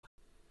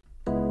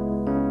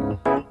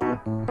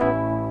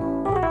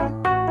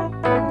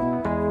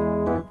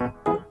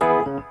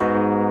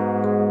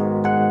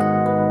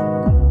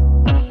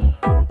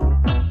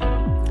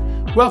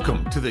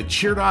Welcome to the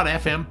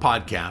Cheer.fm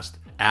podcast,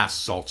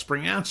 Ask Salt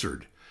Spring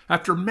Answered.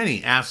 After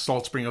many Ask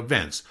Salt Spring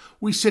events,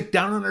 we sit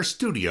down in our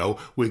studio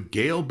with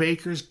Gail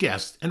Baker's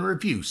guests and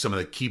review some of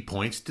the key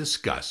points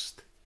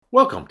discussed.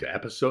 Welcome to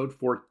episode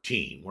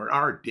 14, where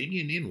our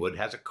Damian Inwood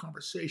has a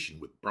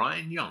conversation with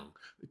Brian Young,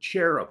 the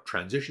chair of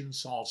Transition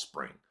Salt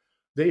Spring.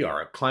 They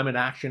are a climate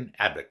action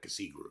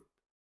advocacy group.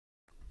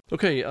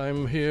 Okay,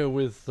 I'm here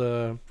with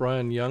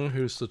Brian Young,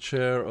 who's the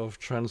chair of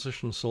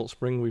Transition Salt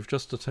Spring. We've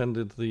just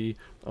attended the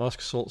Ask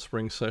Salt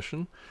Spring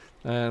session,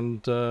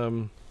 and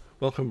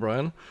welcome,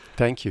 Brian.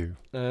 Thank you.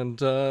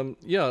 And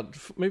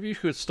maybe you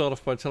could start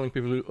off by telling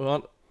people who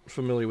aren't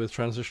familiar with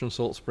Transition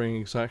Salt Spring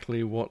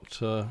exactly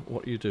what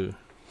you do.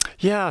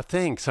 Yeah,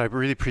 thanks. I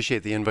really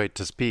appreciate the invite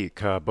to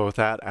speak, both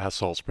at Ask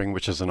Salt Spring,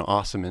 which is an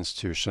awesome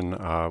institution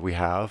we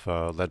have,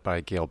 led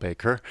by Gail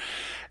Baker,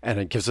 and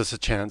it gives us a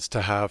chance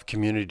to have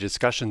community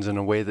discussions in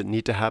a way that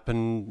need to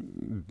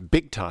happen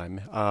big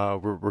time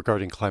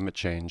regarding climate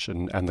change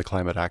and the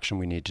climate action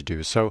we need to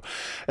do. So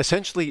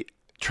essentially,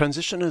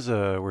 Transition is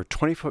we're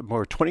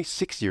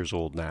 26 years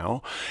old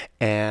now,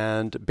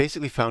 and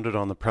basically founded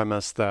on the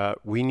premise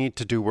that we need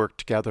to do work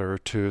together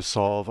to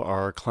solve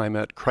our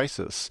climate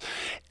crisis,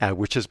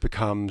 which has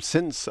become,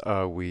 since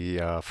we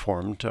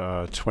formed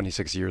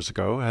 26 years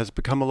ago, has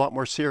become a lot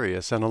more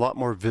serious and a lot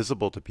more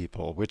visible to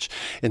people, which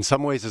in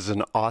some ways is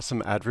an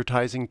awesome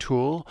advertising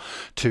tool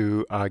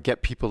to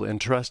get people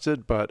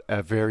interested, but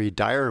a very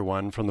dire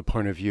one from the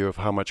point of view of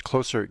how much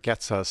closer it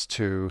gets us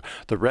to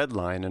the red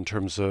line in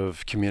terms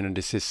of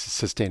community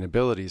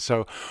sustainability.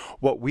 So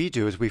what we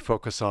do is we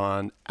focus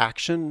on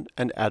action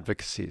and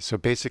advocacy. So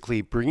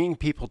basically bringing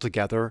people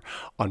together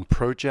on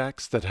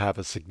projects that have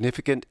a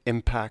significant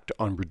impact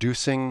on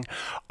reducing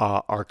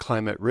our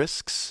climate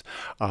risks,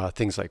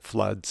 things like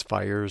floods,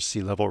 fires,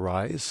 sea level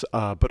rise,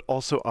 but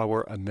also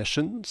our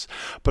emissions,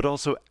 but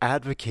also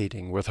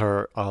advocating with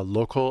our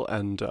local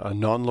and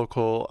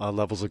non-local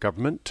levels of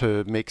government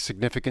to make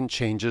significant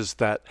changes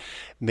that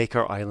make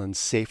our islands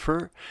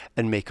safer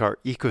and make our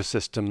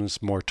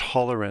ecosystems more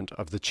tolerant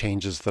of the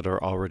changes that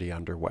are already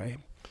underway.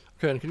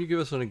 Okay, and can you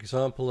give us an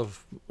example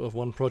of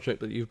one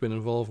project that you've been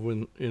involved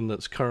in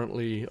that's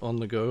currently on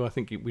the go? I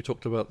think we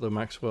talked about the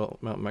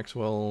Mount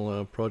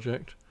Maxwell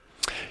project.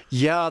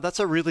 Yeah, that's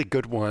a really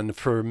good one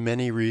for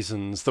many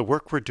reasons. The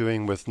work we're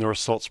doing with North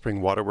Salt Spring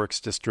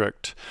Waterworks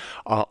District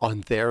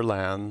on their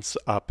lands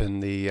up in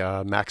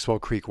the Maxwell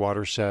Creek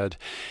watershed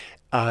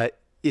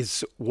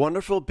is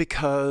wonderful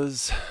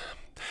because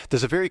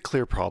there's a very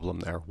clear problem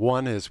there.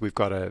 One is we've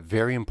got a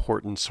very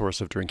important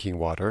source of drinking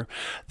water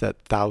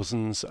that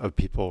thousands of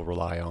people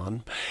rely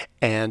on.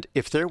 And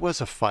if there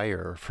was a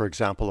fire, for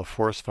example, a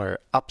forest fire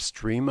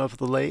upstream of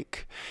the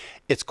lake,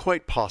 it's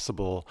quite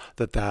possible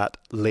that that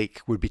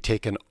lake would be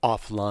taken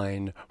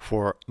offline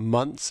for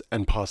months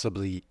and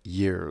possibly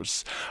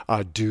years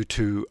due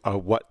to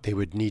what they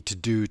would need to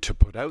do to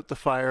put out the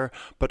fire,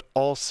 but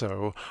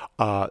also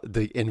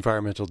the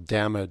environmental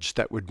damage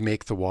that would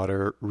make the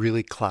water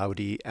really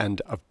cloudy and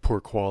of poor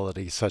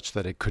quality such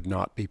that it could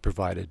not be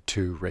provided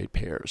to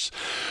ratepayers.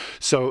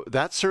 So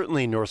that's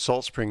certainly North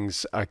Salt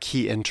Spring's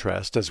key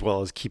interest, as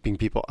well as keeping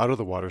people out of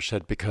the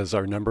watershed, because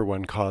our number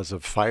one cause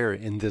of fire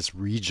in this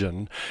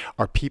region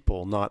are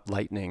people, not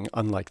lightning,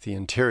 unlike the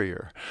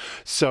interior.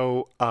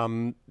 So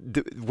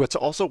what's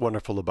also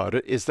wonderful about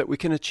it is that we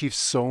can achieve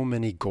so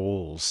many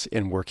goals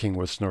in working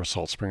with North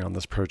Salt Spring on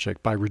this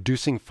project by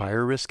reducing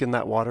fire risk in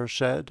that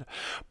watershed,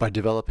 by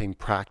developing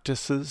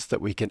practices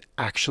that we can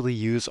actually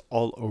use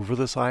all over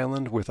this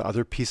island with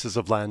other pieces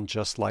of land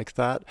just like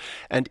that,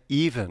 and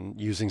even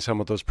using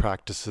some of those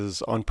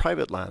practices on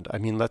private land. I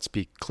mean, let's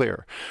be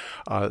clear.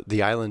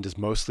 The island is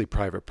mostly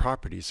private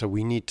property, so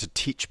we need to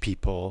teach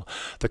people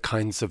the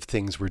kinds of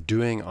things we're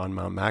doing on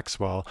Mount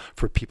Maxwell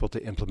for people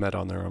to implement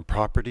on their own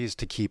properties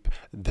to keep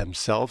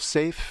themselves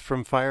safe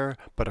from fire,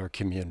 but our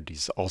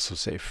communities also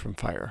safe from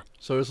fire.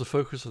 So is the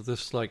focus of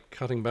this like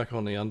cutting back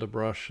on the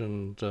underbrush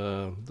and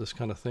this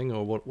kind of thing,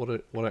 or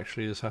what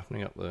actually is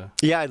happening up there?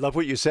 Yeah, I love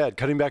what you said,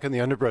 cutting back on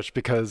the underbrush,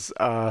 because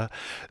a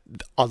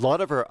lot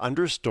of our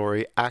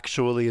understory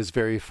actually is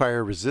very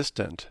fire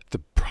resistant. The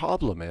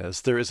problem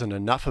is there isn't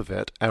enough of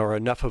it, or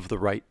enough of the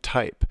right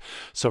type.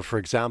 So for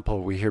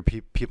example, we hear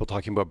people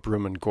talking about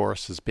broom and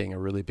gorse as being a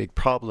really big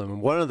problem.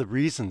 And one of the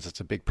reasons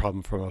it's a big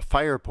problem from a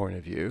fire point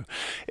of view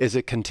is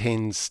it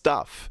contains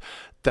stuff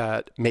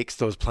that makes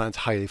those plants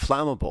highly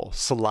flammable.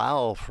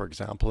 Salal, for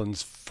example,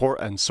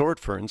 and sword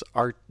ferns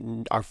are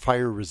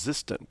fire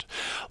resistant.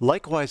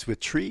 Likewise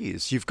with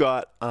trees, you've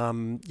got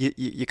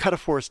you cut a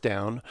forest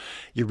down,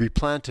 you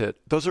replant it.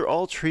 Those are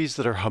all trees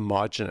that are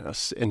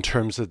homogeneous in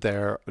terms of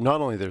their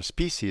not only their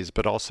species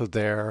but also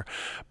their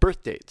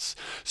birth dates.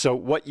 So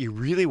what you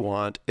really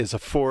want is a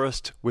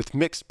forest with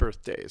mixed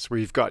birthdays, where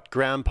you've got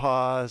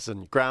grandpas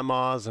and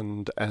grandmas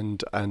and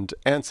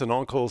aunts and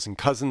uncles and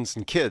cousins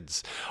and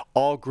kids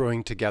all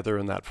growing together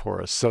in that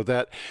forest so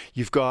that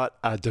you've got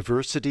a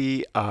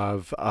diversity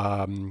of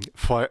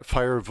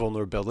fire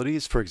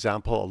vulnerabilities. For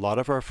example, a lot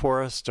of our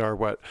forests are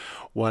what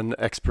one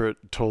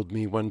expert told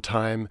me one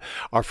time,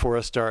 our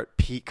forests are at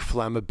peak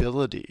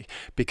flammability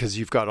because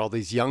you've got all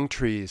these young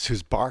trees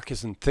whose bark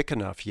isn't thick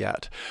enough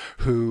yet,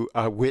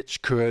 which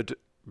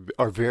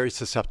are very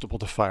susceptible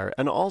to fire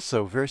and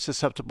also very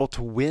susceptible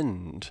to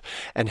wind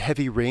and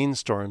heavy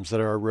rainstorms that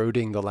are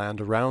eroding the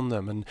land around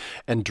them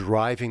and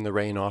driving the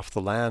rain off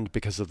the land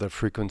because of the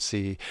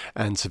frequency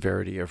and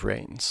severity of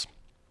rains.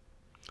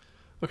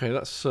 Okay,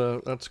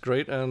 that's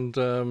great,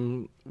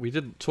 and we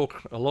didn't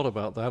talk a lot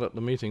about that at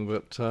the meeting,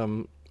 but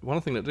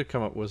one thing that did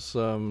come up was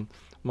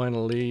Mina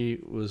Lee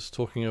was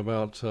talking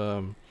about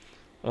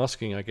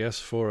asking, I guess,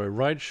 for a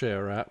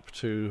rideshare app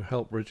to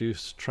help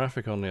reduce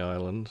traffic on the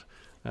island.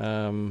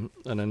 And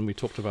then we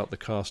talked about the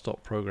car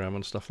stop program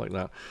and stuff like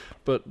that.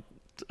 But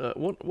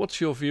what's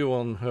your view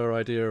on her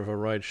idea of a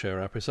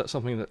rideshare app? Is that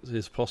something that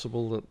is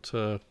possible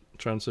that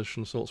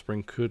Transition Salt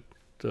Spring could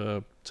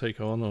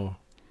take on, or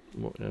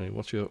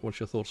what's your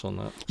thoughts on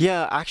that?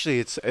 Yeah,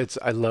 actually,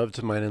 I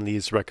loved Mina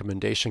Lee's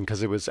recommendation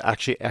because it was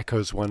actually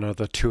echoes one of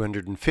the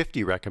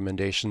 250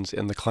 recommendations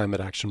in the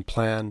Climate Action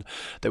Plan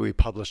that we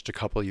published a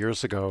couple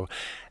years ago.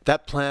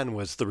 That plan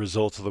was the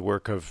result of the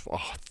work of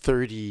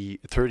 30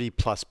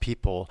 plus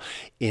people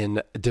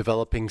in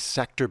developing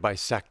sector by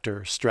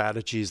sector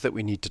strategies that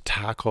we need to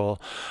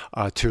tackle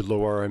to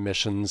lower our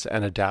emissions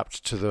and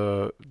adapt to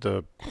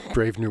the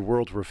brave new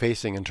world we're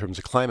facing in terms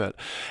of climate.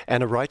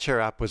 And a rideshare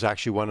app was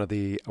actually one of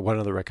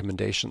the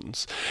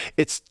recommendations.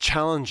 It's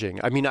challenging.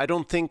 I mean, I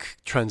don't think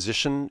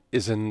Transition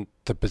is in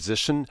the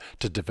position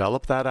to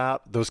develop that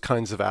app. Those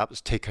kinds of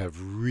apps take a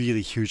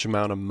really huge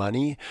amount of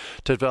money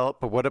to develop.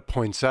 But what it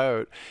points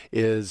out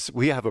is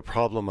we have a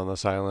problem on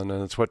this island,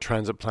 and it's what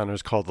transit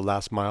planners call the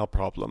last mile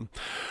problem.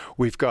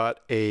 We've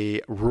got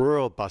a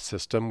rural bus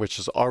system, which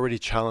is already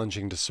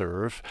challenging to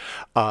serve.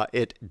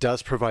 It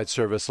does provide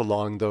service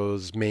along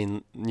those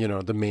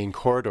the main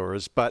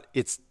corridors, but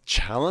it's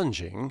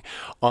challenging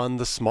on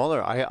the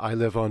smaller. I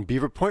live on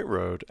Beaver Point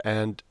Road,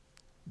 and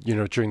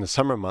during the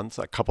summer months,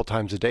 a couple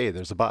times a day,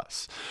 there's a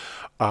bus.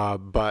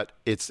 But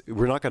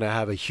we're not going to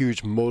have a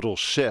huge modal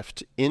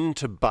shift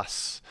into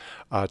bus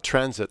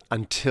transit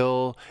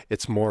until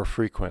it's more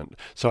frequent.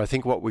 So I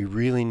think what we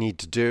really need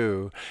to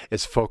do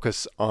is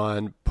focus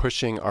on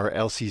pushing our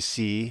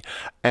LCC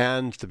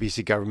and the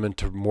BC government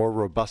to more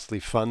robustly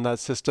fund that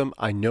system.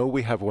 I know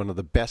we have one of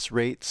the best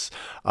rates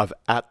of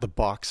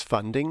at-the-box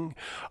funding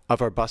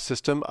of our bus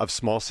system, of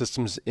small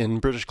systems in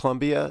British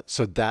Columbia.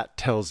 So that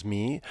tells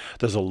me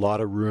there's a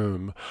lot of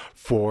room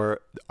for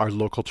our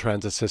local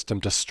transit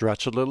system to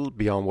stretch a little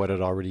beyond what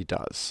it already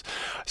does.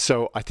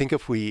 So I think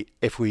if we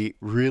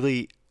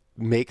really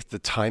make the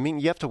timing,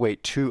 you have to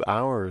wait 2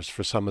 hours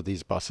for some of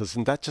these buses,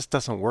 and that just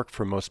doesn't work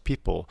for most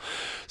people.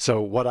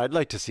 So what I'd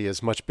like to see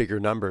is much bigger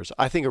numbers.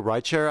 I think a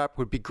rideshare app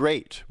would be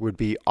great, would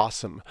be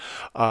awesome.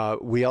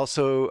 We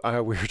also,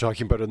 we were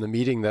talking about in the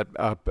meeting that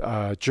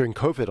during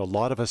COVID, a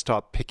lot of us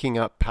stopped picking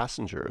up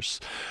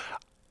passengers.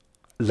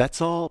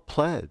 Let's all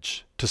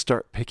pledge to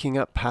start picking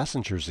up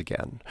passengers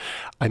again.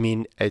 I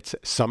mean,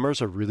 summer's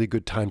a really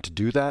good time to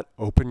do that.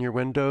 Open your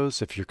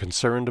windows if you're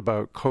concerned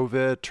about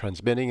COVID,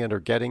 transmitting it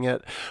or getting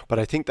it. But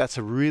I think that's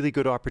a really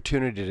good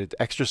opportunity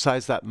to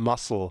exercise that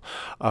muscle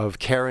of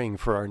caring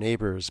for our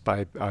neighbors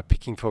by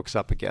picking folks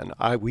up again.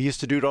 We used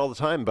to do it all the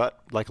time,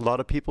 but like a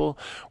lot of people,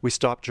 we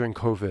stopped during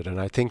COVID.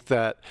 And I think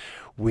that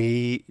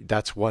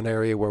that's one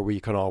area where we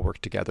can all work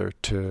together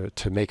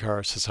to make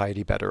our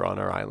society better on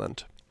our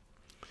island.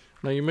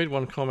 Now, you made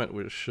one comment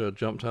which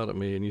jumped out at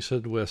me, and you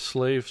said we're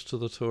slaves to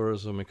the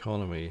tourism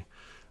economy.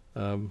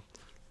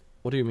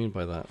 What do you mean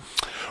by that?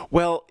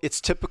 Well, it's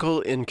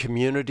typical in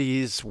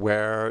communities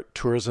where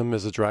tourism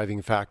is a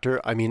driving factor.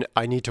 I mean,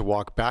 I need to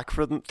walk back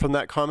from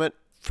that comment.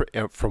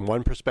 From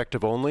one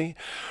perspective only,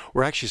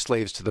 we're actually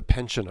slaves to the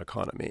pension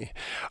economy.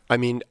 I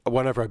mean,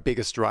 one of our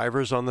biggest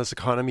drivers on this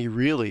economy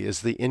really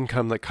is the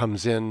income that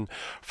comes in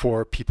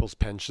for people's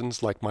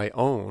pensions, like my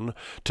own,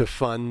 to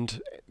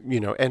fund,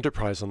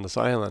 enterprise on this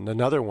island.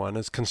 Another one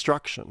is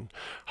construction,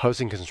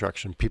 housing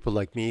construction. People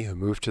like me who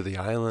moved to the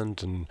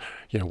island and,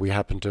 we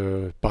happened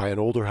to buy an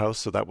older house,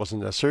 so that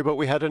wasn't necessary, but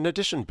we had an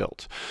addition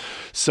built.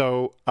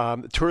 So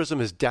tourism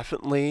is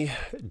definitely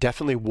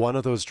one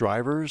of those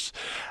drivers.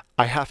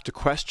 I have to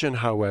question,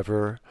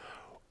 however,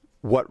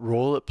 what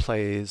role it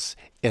plays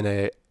in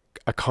an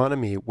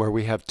economy where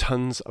we have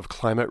tons of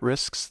climate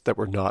risks that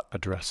we're not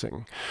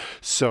addressing.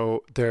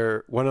 So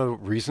one of the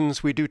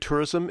reasons we do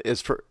tourism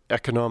is for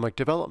economic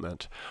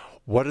development.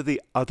 What are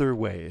the other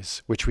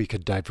ways which we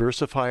could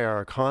diversify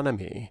our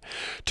economy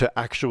to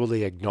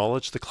actually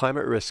acknowledge the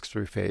climate risks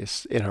we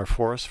face in our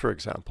forests, for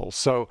example?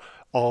 So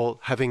all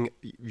having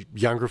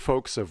younger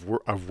folks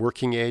of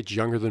working age,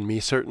 younger than me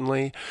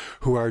certainly,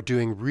 who are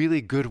doing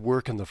really good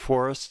work in the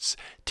forests,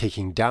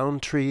 taking down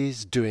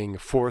trees, doing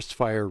forest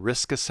fire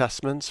risk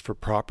assessments for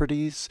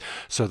properties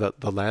so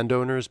that the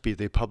landowners, be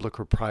they public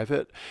or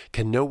private,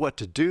 can know what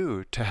to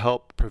do to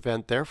help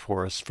prevent their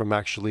forests from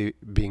actually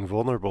being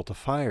vulnerable to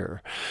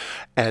fire.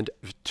 And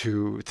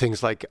to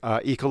things like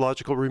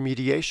ecological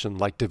remediation,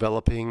 like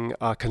developing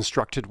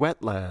constructed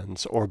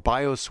wetlands or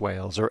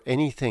bioswales or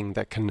anything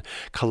that can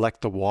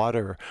collect the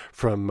water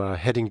from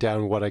heading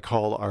down what I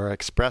call our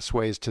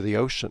expressways to the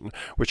ocean,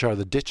 which are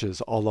the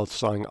ditches all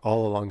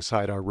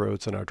alongside our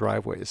roads and our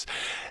driveways.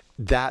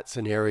 That's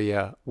an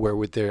area where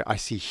I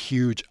see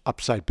huge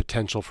upside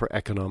potential for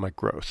economic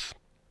growth.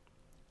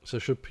 So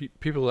should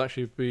people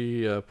actually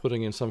be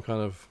putting in some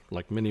kind of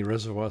like mini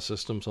reservoir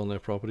systems on their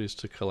properties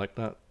to collect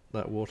that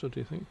water, do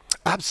you think?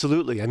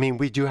 Absolutely. I mean,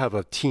 we do have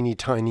a teeny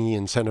tiny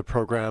incentive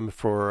program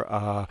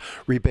for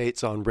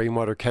rebates on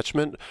rainwater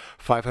catchment,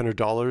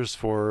 $500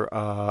 for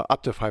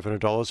up to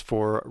 $500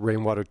 for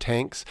rainwater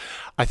tanks.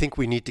 I think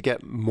we need to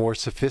get more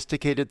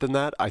sophisticated than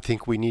that. I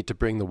think we need to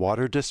bring the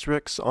water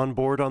districts on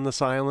board on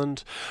this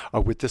island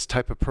with this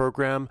type of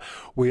program.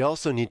 We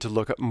also need to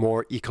look at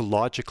more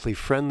ecologically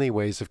friendly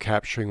ways of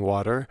capturing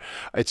water.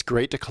 It's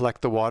great to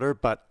collect the water,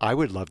 but I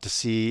would love to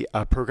see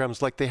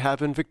programs like they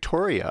have in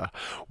Victoria,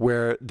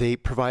 where they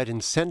provide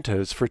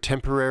incentives for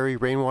temporary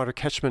rainwater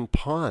catchment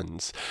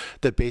ponds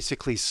that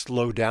basically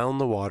slow down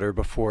the water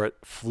before it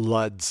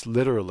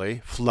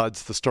literally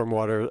floods the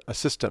stormwater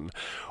system.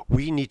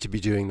 We need to be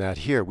doing that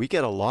here. We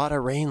get a lot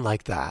of rain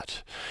like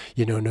that.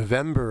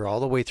 November all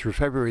the way through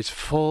February is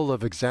full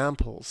of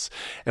examples.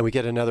 And we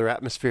get another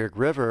atmospheric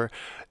river.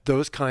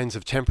 Those kinds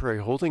of temporary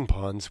holding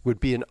ponds would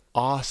be an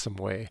awesome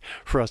way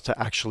for us to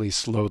actually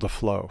slow the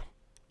flow.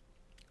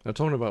 Now,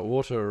 talking about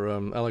water,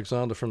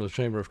 Alexander from the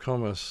Chamber of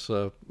Commerce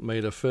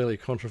made a fairly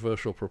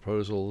controversial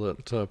proposal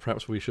that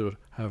perhaps we should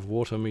have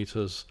water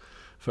meters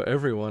for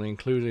everyone,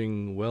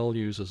 including well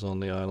users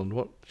on the island.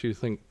 What do you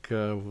think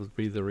would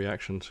be the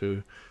reaction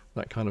to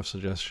that kind of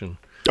suggestion?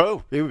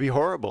 Oh, it would be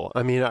horrible.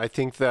 I mean, I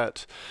think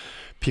that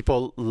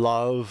people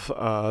love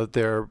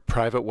their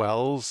private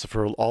wells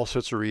for all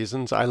sorts of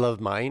reasons. I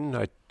love mine.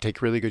 I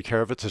take really good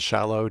care of it. It's a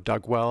shallow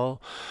dug well.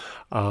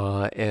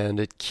 And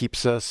it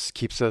keeps us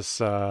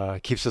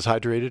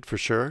hydrated for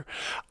sure.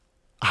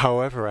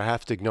 However, I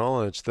have to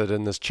acknowledge that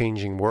in this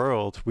changing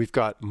world, we've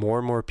got more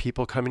and more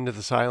people coming to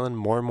this island.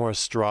 More and more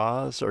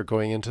straws are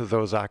going into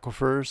those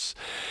aquifers.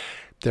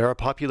 There are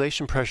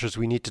population pressures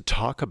we need to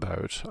talk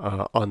about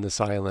on this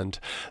island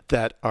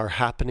that are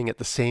happening at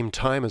the same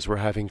time as we're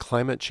having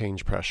climate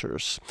change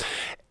pressures.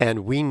 And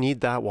we need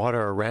that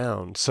water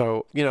around.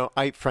 So,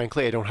 I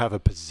don't have a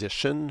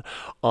position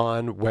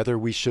on whether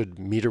we should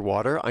meter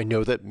water. I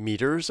know that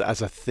meters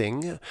as a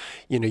thing,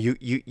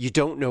 you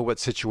don't know what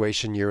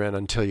situation you're in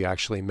until you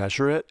actually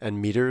measure it. And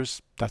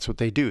meters, that's what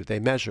they do. They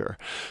measure.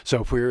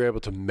 So if we were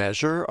able to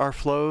measure our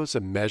flows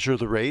and measure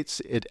the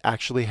rates, it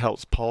actually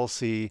helps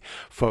policy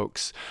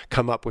folks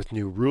come up with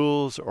new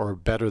rules, or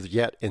better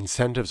yet,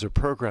 incentives or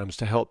programs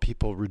to help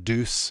people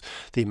reduce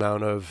the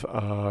amount of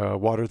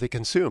water they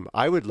consume.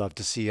 I would love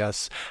to see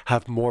us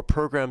have more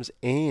programs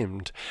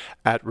aimed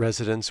at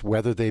residents,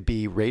 whether they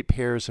be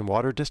ratepayers in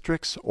water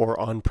districts or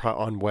on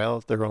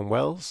their own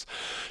wells,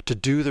 to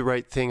do the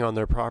right thing on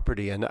their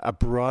property, and a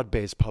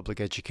broad-based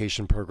public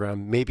education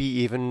program, maybe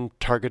even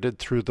targeted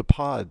through the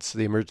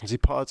emergency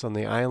pods on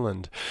the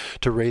island,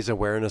 to raise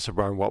awareness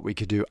around what we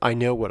could do. I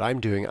know what I'm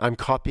doing. I'm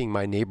copying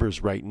my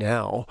neighbors right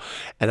now,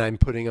 and I'm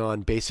putting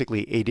on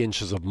basically 8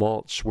 inches of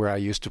mulch where I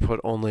used to put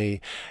only,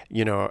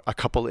 a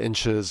couple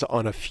inches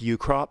on a few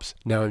crops.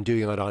 Now I'm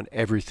doing it on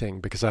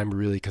everything because I'm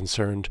really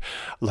concerned,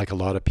 like a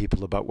lot of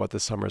people, about what the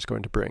summer is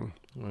going to bring.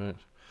 Right.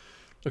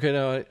 Okay,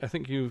 now I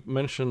think you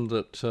mentioned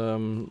that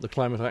the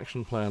Climate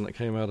Action Plan that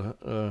came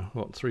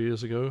out, 3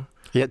 years ago?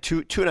 Yeah,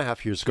 two and a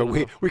half years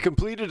ago. We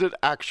completed it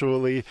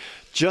actually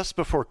just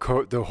before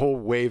the whole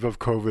wave of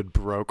COVID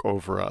broke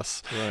over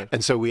us. Right.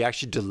 And so we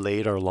actually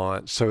delayed our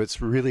launch. So it's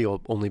really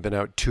only been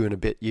out 2 and a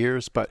bit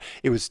years, but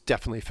it was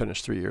definitely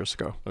finished 3 years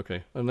ago.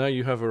 Okay. And now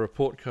you have a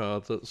report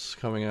card that's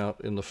coming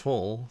out in the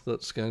fall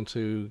that's going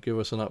to give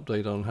us an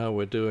update on how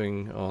we're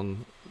doing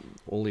on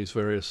all these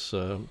various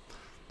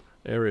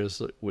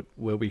areas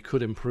where we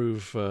could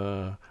improve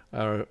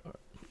our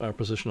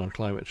position on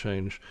climate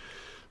change.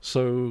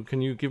 So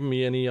can you give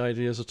me any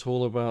ideas at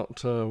all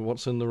about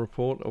what's in the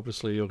report?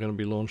 Obviously, you're going to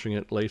be launching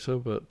it later,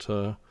 but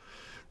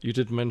you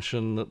did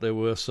mention that there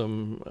were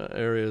some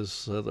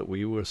areas that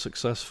we were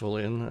successful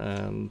in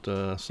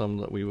and some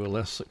that we were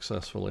less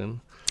successful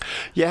in.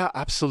 Yeah,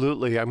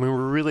 absolutely. I mean,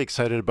 we're really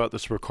excited about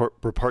this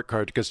report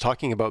card because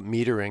talking about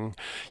metering,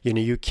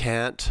 you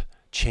can't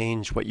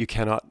change what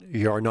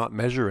you're not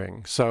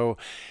measuring. So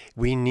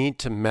we need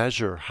to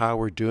measure how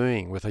we're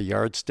doing with a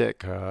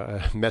yardstick,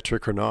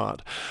 metric or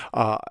not,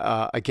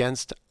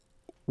 against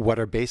what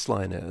our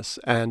baseline is.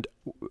 And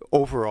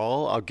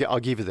overall, I'll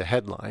give you the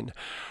headline.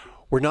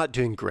 We're not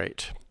doing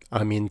great.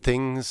 I mean,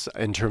 things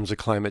in terms of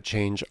climate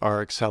change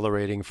are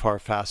accelerating far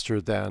faster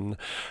than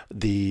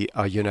the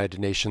United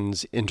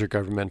Nations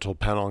Intergovernmental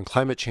Panel on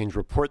Climate Change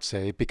reports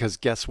say, because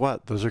guess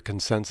what? Those are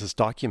consensus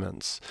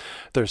documents.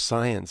 They're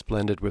science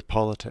blended with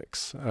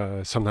politics,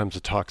 sometimes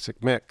a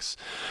toxic mix.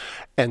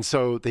 And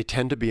so they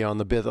tend to be on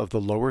the bit of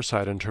the lower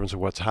side in terms of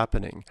what's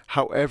happening.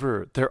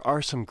 However, there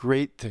are some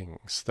great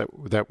things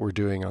that we're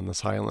doing on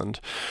this island.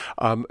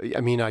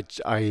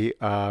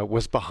 I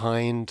was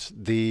behind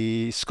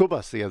the school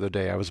bus the other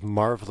day. I was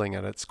marveling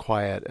at its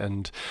quiet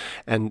and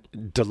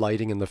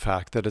delighting in the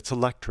fact that it's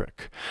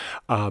electric.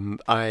 Jim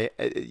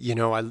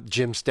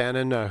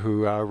Stannon,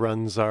 who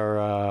runs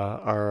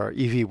our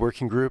EV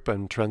working group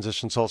and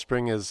Transition Salt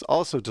Spring, is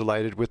also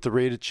delighted with the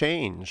rate of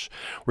change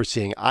we're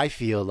seeing. I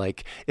feel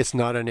like it's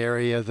not an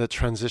area that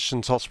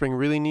Transition Salt Spring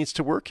really needs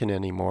to work in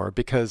anymore,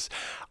 because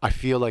I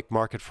feel like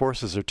market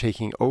forces are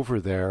taking over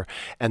there,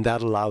 and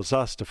that allows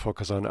us to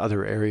focus on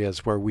other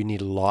areas where we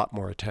need a lot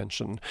more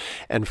attention.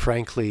 And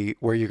frankly,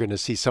 where you're going to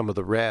see some of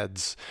the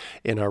reds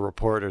in our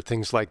report are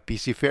things like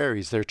BC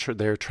Ferries.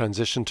 Their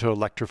transition to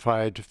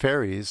electrified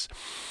ferries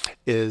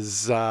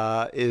is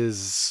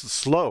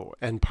slow,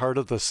 and part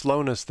of the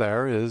slowness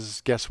there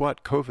is, guess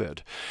what, COVID.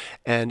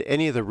 And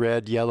any of the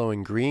red, yellow,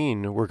 and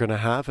green we're going to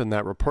have in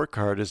that report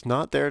card is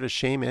not there to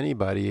shame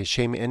anybody,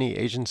 shame any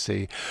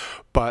agency,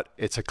 but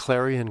it's a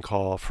clarion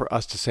call for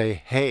us to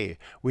say, hey,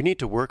 we need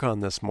to work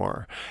on this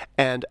more.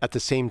 And at the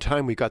same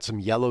time, we've got some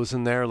yellows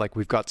in there, like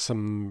we've got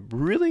some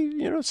really,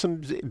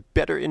 some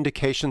better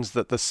indications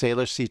that the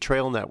Sailor Sea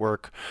Trail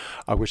Network,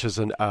 which is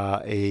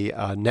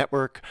a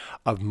network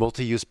of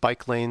multi-use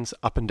bike lanes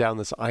up and down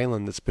this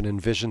island that's been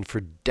envisioned for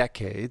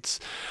decades,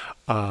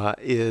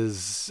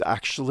 is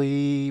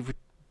actually,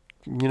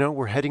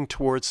 we're heading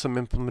towards some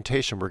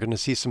implementation. We're going to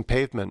see some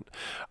pavement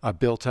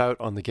built out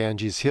on the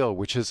Ganges Hill,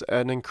 which is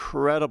an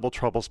incredible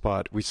trouble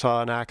spot. We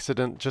saw an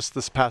accident just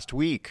this past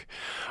week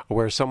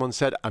where someone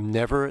said, I'm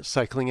never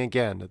cycling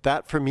again.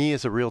 That for me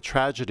is a real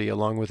tragedy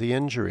along with the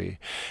injury.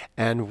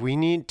 And we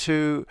need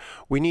to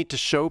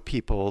show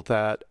people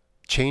that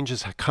change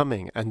is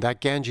coming, and that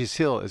Ganges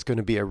Hill is going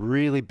to be a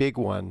really big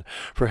one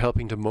for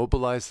helping to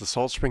mobilize the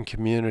Salt Spring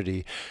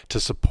community to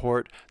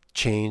support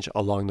change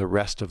along the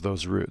rest of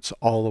those routes,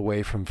 all the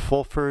way from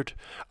Fulford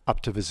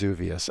up to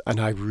Vesuvius. And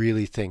I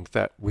really think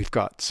that we've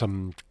got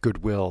some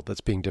goodwill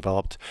that's being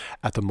developed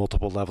at the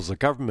multiple levels of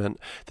government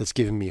that's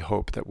giving me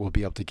hope that we'll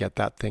be able to get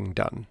that thing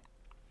done.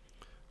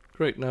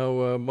 Great.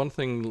 Now, one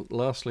thing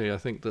lastly I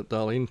think that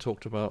Darlene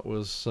talked about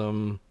was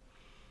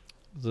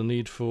the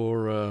need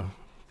for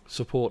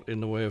support in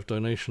the way of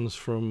donations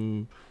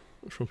from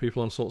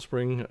people on Salt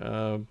Spring.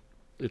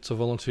 It's a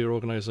volunteer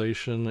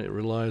organization. It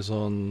relies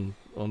on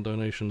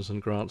donations and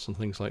grants and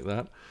things like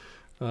that.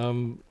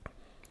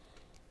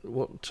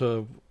 What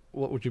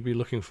would you be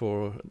looking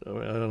for? I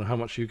don't know how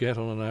much you get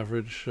on an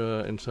average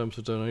in terms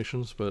of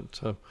donations,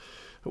 but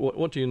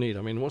what do you need?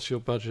 I mean, what's your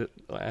budget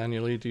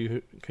annually?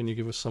 Can you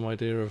give us some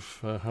idea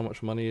of how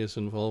much money is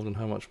involved and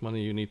how much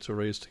money you need to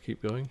raise to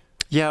keep going?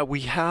 Yeah,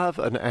 we have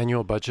an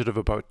annual budget of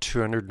about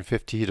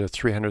 $250,000 to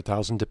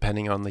 $300,000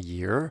 depending on the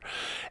year,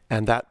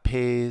 and that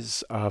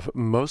pays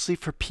mostly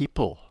for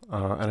people.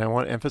 And I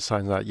want to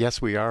emphasize that,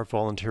 yes, we are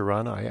volunteer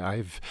run.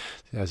 I've,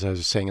 as I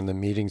was saying in the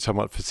meeting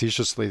somewhat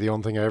facetiously, the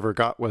only thing I ever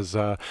got was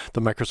the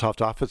Microsoft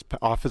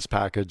Office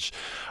package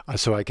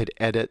so I could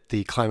edit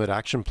the climate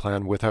action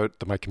plan without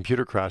my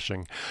computer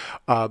crashing.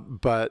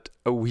 But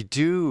we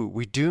do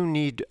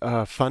need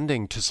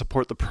funding to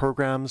support the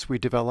programs we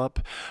develop.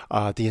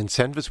 The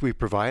incentives we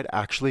provide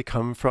actually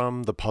come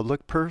from the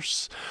public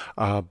purse,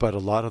 but a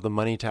lot of the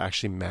money to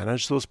actually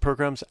manage those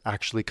programs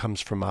actually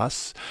comes from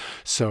us.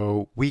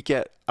 So we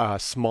get a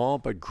small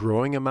but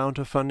growing amount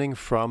of funding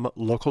from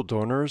local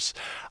donors.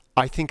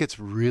 I think it's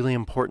really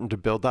important to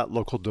build that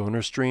local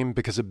donor stream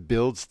because it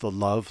builds the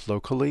love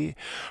locally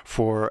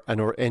for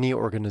any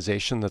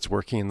organization that's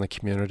working in the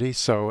community.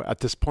 So at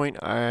this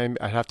point, I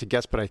have to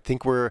guess, but I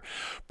think we're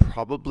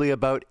probably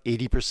about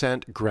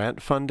 80%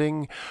 grant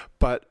funding.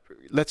 But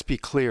let's be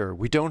clear,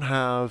 we don't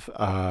have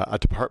a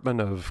Department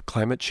of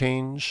Climate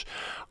Change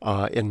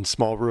in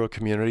small rural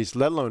communities,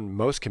 let alone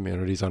most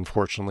communities,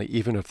 unfortunately,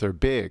 even if they're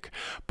big.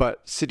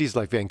 But cities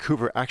like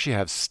Vancouver actually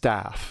have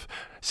staff.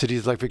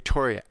 Cities like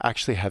Victoria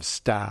actually have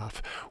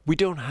staff. We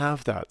don't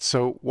have that.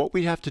 So what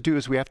we have to do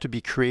is we have to be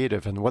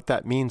creative. And what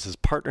that means is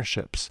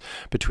partnerships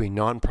between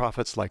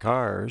nonprofits like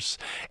ours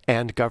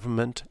and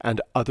government and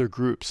other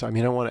groups. I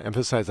mean, I want to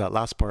emphasize that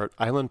last part.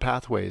 Island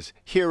Pathways,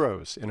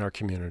 heroes in our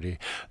community.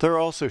 They're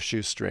also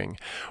shoestring.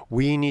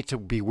 We need to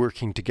be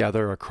working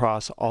together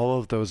across all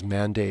of those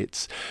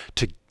mandates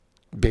to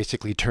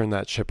basically turn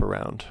that ship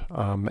around.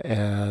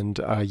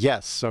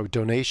 Yes, so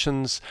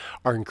donations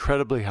are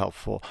incredibly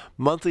helpful.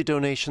 Monthly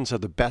donations are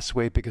the best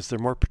way because they're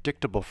more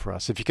predictable for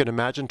us. If you can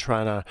imagine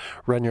trying to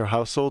run your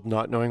household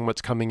not knowing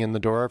what's coming in the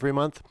door every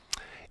month,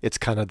 it's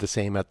kind of the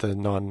same at the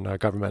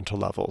non-governmental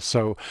level.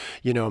 So,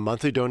 a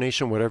monthly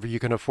donation, whatever you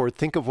can afford,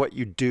 think of what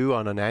you do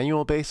on an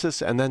annual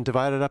basis and then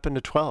divide it up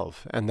into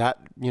 12. And that,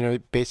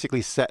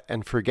 basically set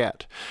and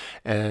forget.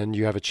 And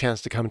you have a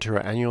chance to come to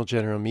our annual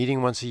general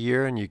meeting once a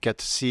year, and you get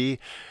to see,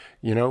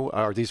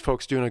 are these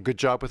folks doing a good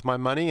job with my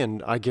money?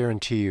 And I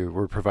guarantee you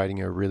we're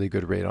providing a really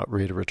good rate of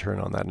return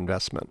on that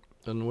investment.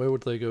 And where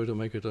would they go to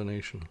make a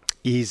donation?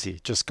 Easy.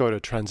 Just go to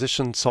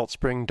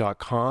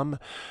transitionsaltspring.com.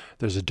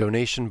 There's a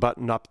donation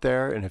button up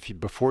there. And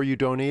before you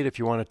donate, if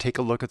you want to take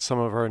a look at some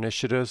of our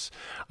initiatives,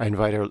 I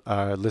invite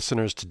our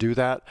listeners to do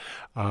that.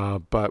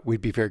 But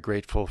we'd be very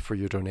grateful for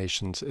your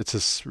donations. It's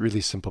a really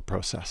simple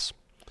process.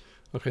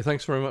 Okay,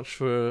 thanks very much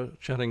for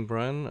chatting,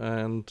 Brian.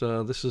 And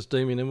this is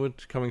Damian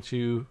Inwood coming to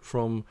you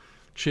from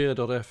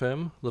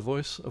cheer.fm, the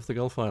voice of the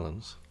Gulf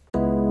Islands.